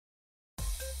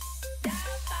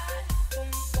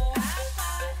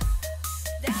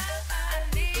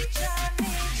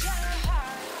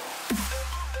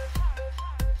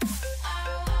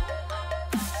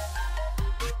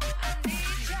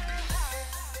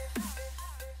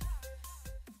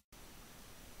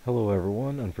Hello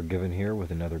everyone, Unforgiven here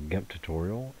with another GIMP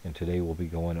tutorial, and today we'll be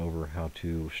going over how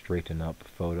to straighten up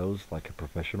photos like a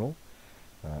professional.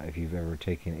 If you've ever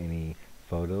taken any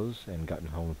photos and gotten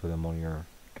home and put them on your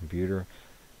computer,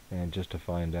 and just to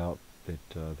find out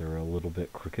that they're a little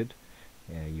bit crooked,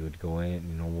 you would go in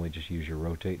and normally just use your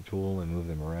rotate tool and move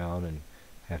them around and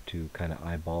have to kind of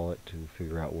eyeball it to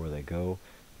figure out where they go.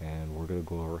 And we're going to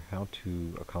go over how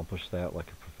to accomplish that like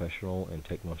a professional and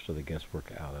take most of the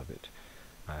guesswork out of it.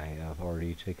 I have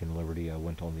already taken liberty. I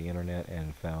went on the internet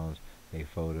and found a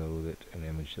photo, an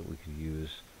image that we could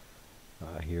use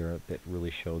here that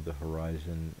really showed the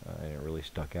horizon and it really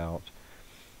stuck out.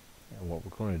 And what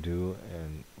we're going to do,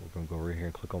 and we're going to go over here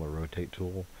and click on the rotate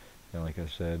tool. And like I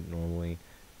said, normally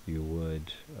you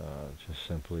would just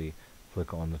simply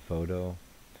click on the photo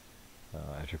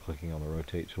after clicking on the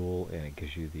rotate tool, and it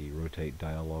gives you the rotate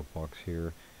dialog box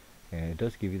here. And it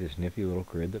does give you this nifty little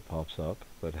grid that pops up,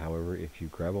 but however, if you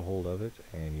grab a hold of it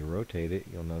and you rotate it,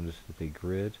 you'll notice that the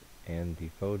grid and the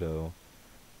photo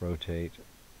rotate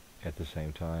at the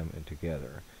same time and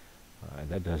together. And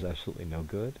that does absolutely no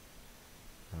good.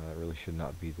 It really should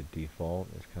not be the default.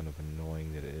 It's kind of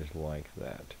annoying that it is like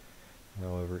that.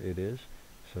 However, it is.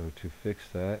 So to fix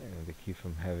that, and to keep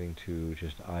from having to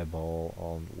just eyeball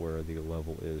on where the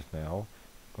level is now,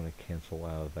 I'm going to cancel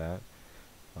out of that.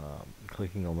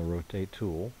 Clicking on the rotate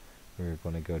tool, we're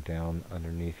going to go down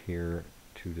underneath here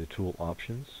to the tool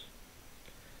options,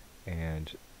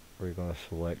 and we're going to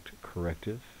select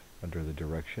corrective under the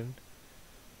direction,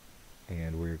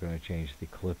 and we're going to change the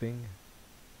clipping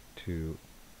to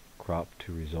crop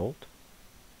to result.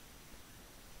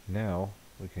 Now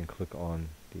we can click on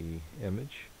the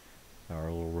image. Our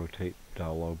little rotate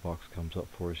dialog box comes up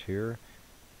for us here.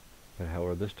 But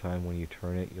however, this time when you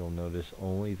turn it, you'll notice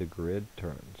only the grid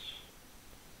turns.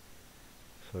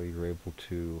 So you're able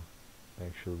to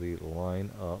actually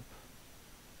line up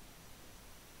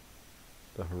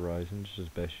the horizons as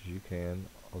best as you can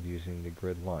using the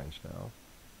grid lines now.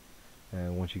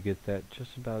 And once you get that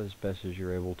just about as best as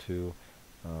you're able to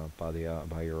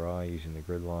by your eye using the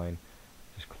grid line,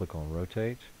 just click on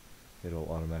rotate.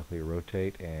 It'll automatically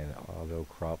rotate and auto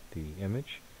crop the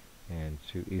image. And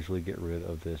to easily get rid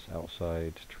of this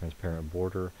outside transparent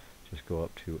border, just go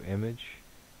up to Image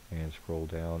and scroll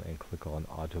down and click on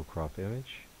Auto Crop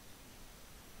Image.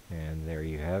 And there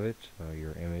you have it.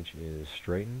 Your image is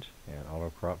straightened and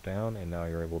auto cropped down, and now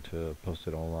you're able to post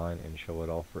it online and show it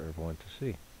off for everyone to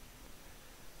see.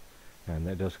 And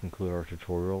that does conclude our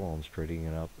tutorial on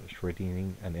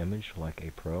straightening an image like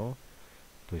a pro.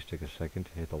 Please take a second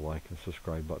to hit the like and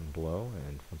subscribe button below,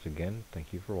 and once again,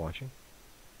 thank you for watching.